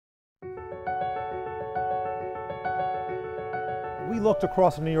looked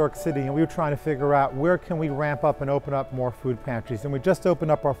across New York City and we were trying to figure out where can we ramp up and open up more food pantries. And we just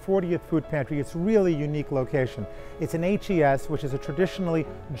opened up our 40th food pantry. It's really a unique location. It's an HES, which is a traditionally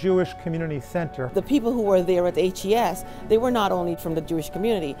Jewish community center. The people who were there at HES, they were not only from the Jewish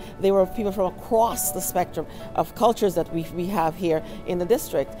community, they were people from across the spectrum of cultures that we have here in the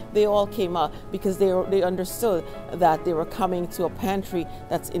district. They all came up because they understood that they were coming to a pantry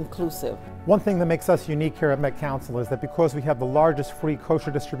that's inclusive. One thing that makes us unique here at Met Council is that because we have the largest free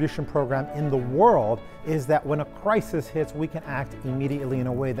kosher distribution program in the world, is that when a crisis hits, we can act immediately in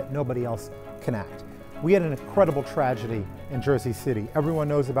a way that nobody else can act. We had an incredible tragedy in Jersey City. Everyone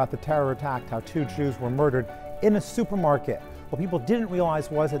knows about the terror attack, how 2 Jews were murdered in a supermarket. What people didn't realize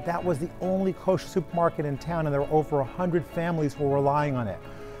was that that was the only kosher supermarket in town, and there were over 100 families who were relying on it.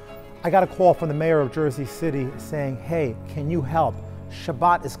 I got a call from the mayor of Jersey City saying, hey, can you help?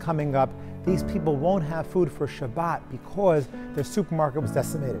 Shabbat is coming up. These people won't have food for Shabbat because their supermarket was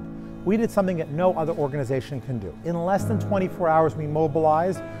decimated. We did something that no other organization can do. In less than 24 hours, we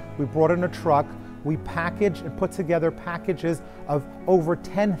mobilized, we brought in a truck, we packaged and put together packages of over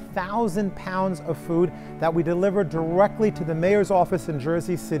 10,000 pounds of food that we delivered directly to the mayor's office in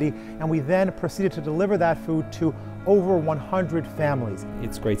Jersey City, and we then proceeded to deliver that food to over 100 families.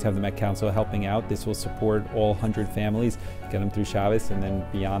 It's great to have the Met Council helping out. This will support all 100 families, get them through Shabbos and then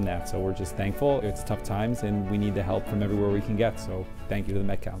beyond that. So we're just thankful. It's tough times and we need the help from everywhere we can get. So thank you to the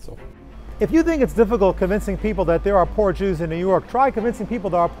Met Council. If you think it's difficult convincing people that there are poor Jews in New York, try convincing people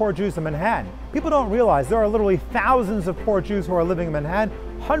there are poor Jews in Manhattan. People don't realize there are literally thousands of poor Jews who are living in Manhattan,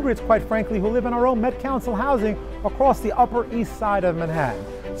 hundreds, quite frankly, who live in our own Met Council housing across the Upper East Side of Manhattan.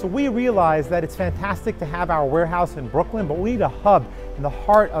 So we realize that it's fantastic to have our warehouse in Brooklyn, but we need a hub in the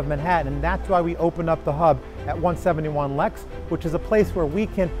heart of Manhattan, and that's why we opened up the hub at 171 Lex, which is a place where we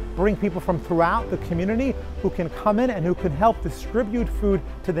can bring people from throughout the community who can come in and who can help distribute food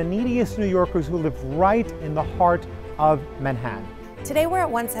to the neediest New Yorkers who live right in the heart of Manhattan. Today we're at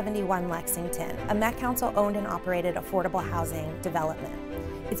 171 Lexington, a Met Council owned and operated affordable housing development.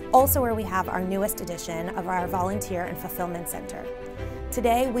 It's also where we have our newest edition of our Volunteer and Fulfillment Center.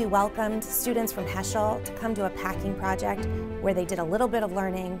 Today we welcomed students from Heschel to come to a packing project where they did a little bit of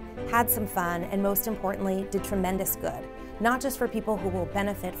learning, had some fun, and most importantly, did tremendous good. Not just for people who will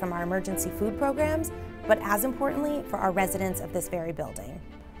benefit from our emergency food programs, but as importantly, for our residents of this very building.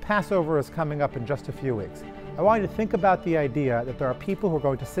 Passover is coming up in just a few weeks. I want you to think about the idea that there are people who are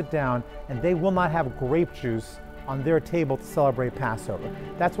going to sit down and they will not have grape juice on their table to celebrate Passover.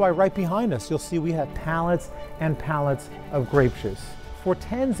 That's why right behind us, you'll see we have pallets and pallets of grape juice. For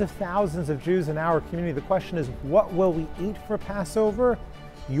tens of thousands of Jews in our community, the question is, what will we eat for Passover?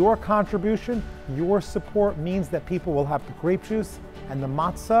 Your contribution, your support means that people will have the grape juice and the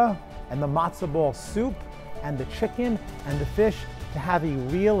matzah ball soup and the chicken and the fish to have a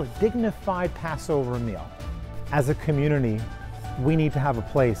real dignified Passover meal. As a community, we need to have a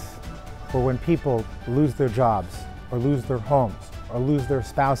place where when people lose their jobs or lose their homes or lose their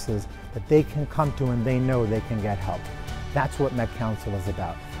spouses, that they can come to and they know they can get help. That's what Met Council is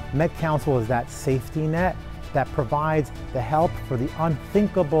about. Met Council is that safety net that provides the help for the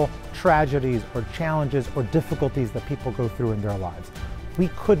unthinkable tragedies or challenges or difficulties that people go through in their lives. We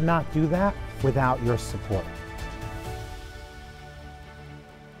could not do that without your support.